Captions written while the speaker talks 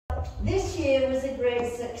This year was a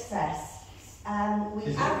great success.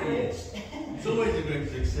 We averaged... It's always a great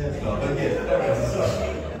success,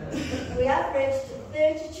 We averaged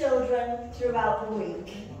 30 children throughout the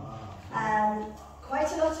week.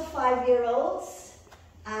 Quite a lot of 5-year-olds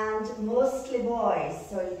and mostly boys,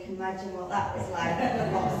 so you can imagine what that was like,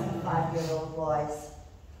 lots of 5-year-old boys.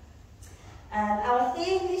 Our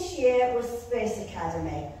theme this year was Space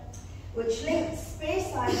Academy, which linked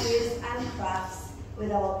space ideas and crafts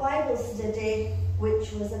with our Bible study,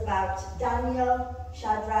 which was about Daniel,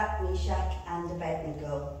 Shadrach, Meshach and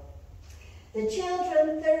Abednego. The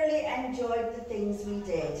children thoroughly enjoyed the things we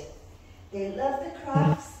did. They loved the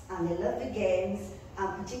crafts and they loved the games,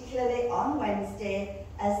 and particularly on Wednesday,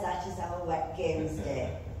 as that is our wet games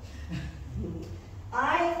day.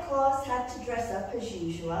 I, of course, had to dress up as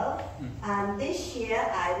usual, and this year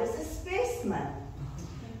I was a spaceman,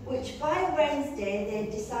 which by Wednesday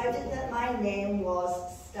they decided that my name was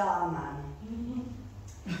Starman.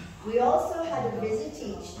 We also had a visit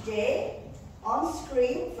each day on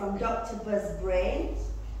screen from Dr. Buzz Brain,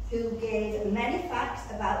 who gave many facts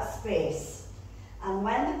about space. And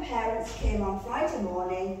when the parents came on Friday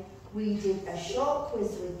morning, we did a short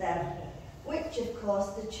quiz with them, which of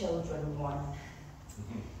course the children won.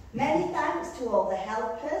 Many thanks to all the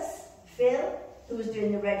helpers, Phil, who was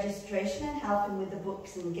doing the registration and helping with the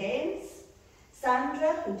books and games,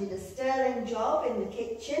 Sandra, who did a sterling job in the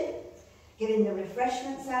kitchen, giving the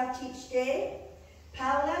refreshments out each day,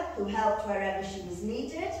 Paula, who helped wherever she was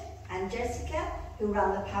needed, and Jessica, who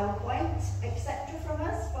ran the PowerPoint, etc.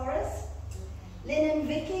 for us, Lynn and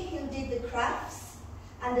Vicky, who did the crafts,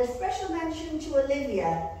 and a special mention to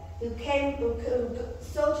Olivia, who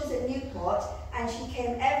soldiers at Newport, and she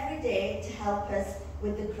came every day to help us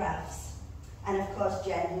with the crafts. And of course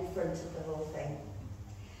Jen, who fronted the whole thing.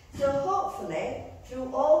 So hopefully,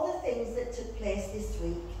 through all the things that took place this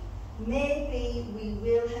week, maybe we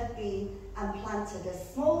will have been and planted a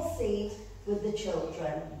small seed with the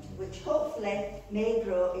children, which hopefully may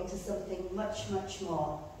grow into something much, much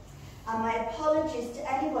more. And my apologies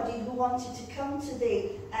to anybody who wanted to come to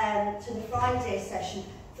the Friday session.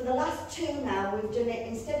 For the last two now, we've done it,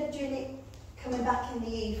 instead of doing it coming back in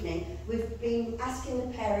the evening, we've been asking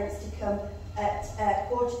the parents to come at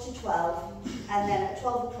 11:45, and then at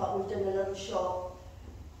 12 o'clock we've done a little short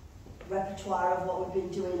repertoire of what we've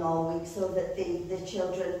been doing all week, so that the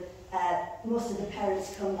children, most of the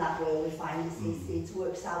parents come that way. We find it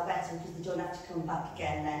works out better because they don't have to come back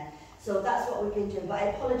again then. So that's what we've been doing, but I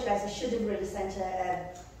apologise, I should have really sent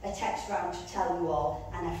a text round to tell you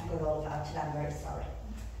all, and I forgot all about it. I'm very sorry.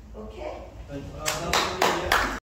 Okay.